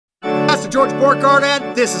Pastor George Borgard,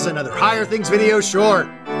 and this is another Higher Things video short.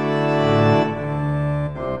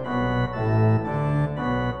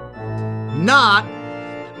 Not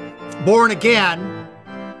born again,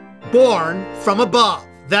 born from above.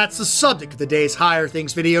 That's the subject of today's Higher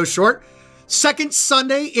Things video short. Second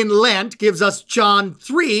Sunday in Lent gives us John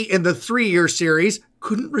 3 in the 3-year series.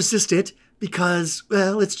 Couldn't resist it because,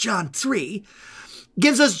 well, it's John 3.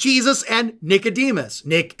 Gives us Jesus and Nicodemus.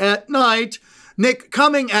 Nick at night. Nick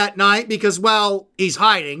coming at night because, well, he's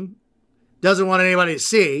hiding. Doesn't want anybody to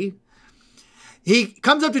see. He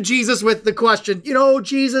comes up to Jesus with the question, you know,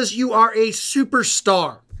 Jesus, you are a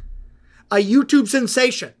superstar, a YouTube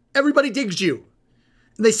sensation. Everybody digs you.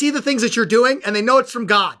 And they see the things that you're doing and they know it's from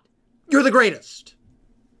God. You're the greatest.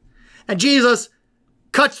 And Jesus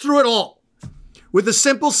cuts through it all with a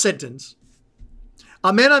simple sentence.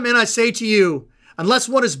 Amen, amen, I say to you, unless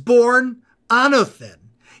one is born anothen,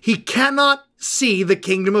 he cannot see the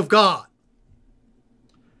kingdom of God.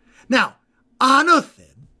 Now,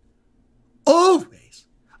 anothen, always,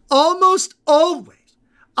 almost always,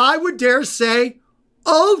 I would dare say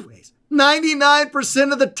always,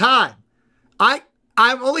 99% of the time. I'm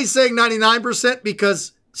only saying 99%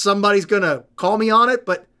 because somebody's going to call me on it,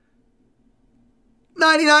 but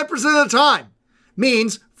 99% of the time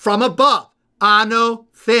means from above.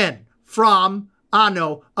 Anothen, from,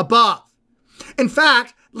 ano, above. In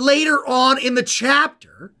fact, later on in the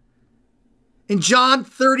chapter, in John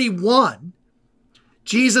 31,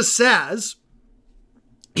 Jesus says,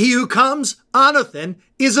 he who comes anothen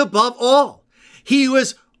is above all. He who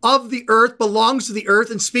is of the earth belongs to the earth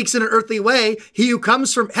and speaks in an earthly way. He who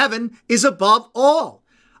comes from heaven is above all.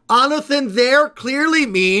 Anothen there clearly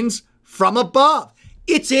means from above.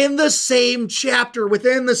 It's in the same chapter,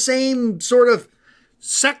 within the same sort of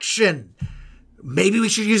section. Maybe we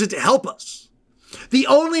should use it to help us. The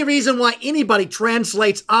only reason why anybody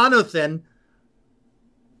translates anothen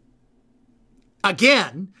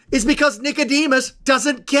again is because Nicodemus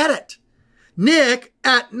doesn't get it. Nick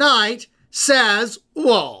at night says,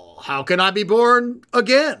 well, how can I be born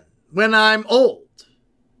again when I'm old?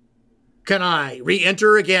 Can I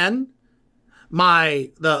re-enter again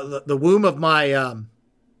the womb of my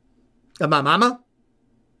mama?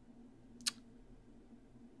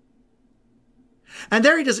 And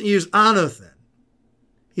there he doesn't use anothen.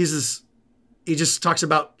 He just talks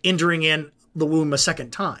about entering in the womb a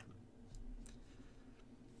second time.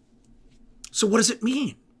 So what does it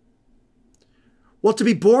mean? Well, to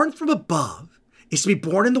be born from above is to be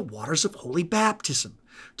born in the waters of holy baptism,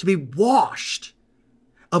 to be washed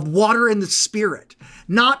of water and the Spirit,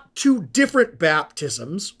 not two different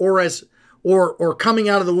baptisms or coming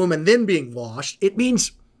out of the womb and then being washed. It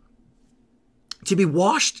means to be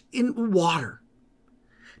washed in water,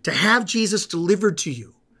 to have Jesus delivered to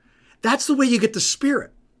you. That's the way you get the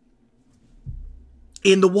Spirit,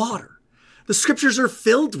 in the water. The scriptures are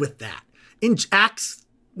filled with that. In Acts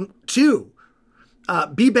 2,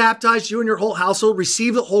 be baptized, you and your whole household,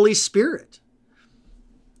 receive the Holy Spirit.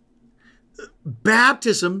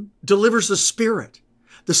 Baptism delivers the Spirit.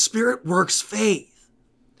 The Spirit works faith.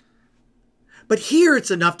 But here it's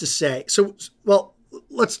enough to say, well,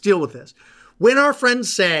 let's deal with this. When our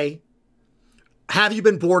friends say, have you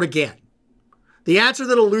been born again? The answer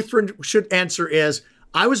that a Lutheran should answer is,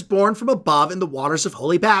 I was born from above in the waters of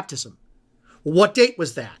holy baptism. What date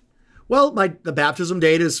was that? Well, the baptism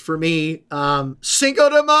date is for me, Cinco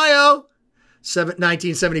de Mayo,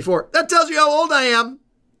 1974. That tells you how old I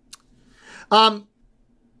am.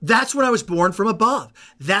 That's when I was born from above.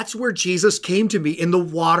 That's where Jesus came to me in the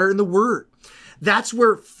water and the word. That's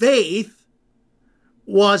where faith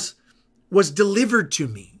was delivered to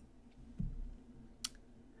me.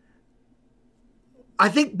 I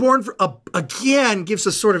think born again gives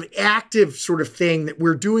us sort of active sort of thing that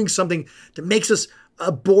we're doing something that makes us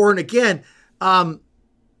born again.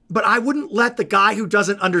 But I wouldn't let the guy who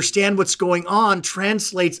doesn't understand what's going on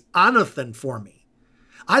translates anothen for me.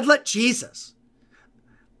 I'd let Jesus.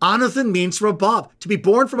 Anothen means from above. To be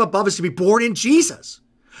born from above is to be born in Jesus.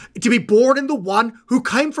 To be born in the one who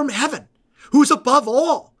came from heaven, who's above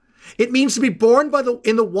all. It means to be born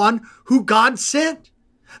in the one who God sent,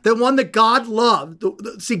 the one that God loved.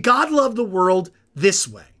 See, God loved the world this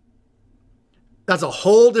way. That's a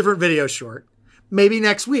whole different video short, maybe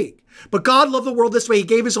next week. But God loved the world this way. He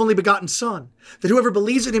gave his only begotten son, that whoever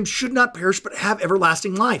believes in him should not perish, but have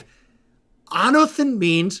everlasting life. Anothen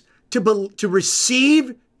means to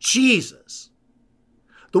receive Jesus,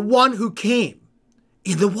 the one who came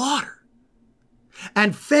in the water.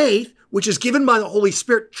 And faith, which is given by the Holy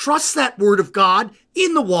Spirit, trusts that word of God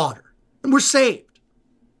in the water. And we're saved.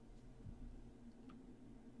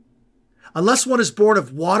 Unless one is born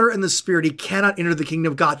of water and the Spirit, he cannot enter the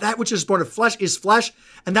kingdom of God. That which is born of flesh is flesh,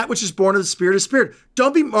 and that which is born of the Spirit is spirit.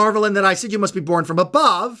 Don't be marveling that I said you must be born from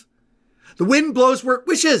above. The wind blows where it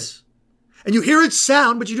wishes, and you hear its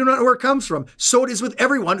sound, but you do not know where it comes from. So it is with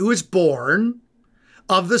everyone who is born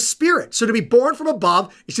of the Spirit. So to be born from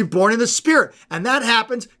above is to be born in the Spirit, and that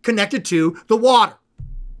happens connected to the water.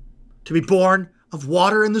 To be born of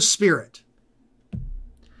water and the Spirit.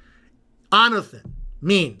 Anothen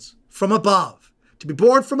means from above. To be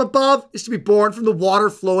born from above is to be born from the water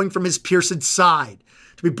flowing from his pierced side.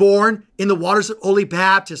 To be born in the waters of holy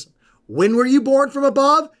baptism. When were you born from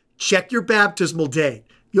above? Check your baptismal date.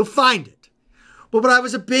 You'll find it. Well, but I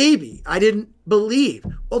was a baby. I didn't believe.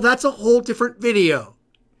 Well, that's a whole different video.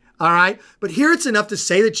 All right? But here it's enough to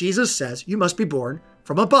say that Jesus says you must be born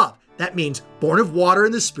from above. That means born of water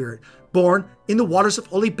and the Spirit, born in the waters of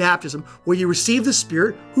holy baptism, where you receive the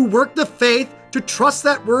Spirit who worked the faith to trust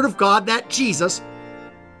that word of God, that Jesus,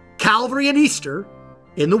 Calvary and Easter,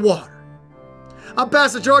 in the water. I'm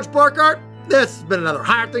Pastor George Borghardt. This has been another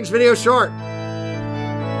Higher Things video short.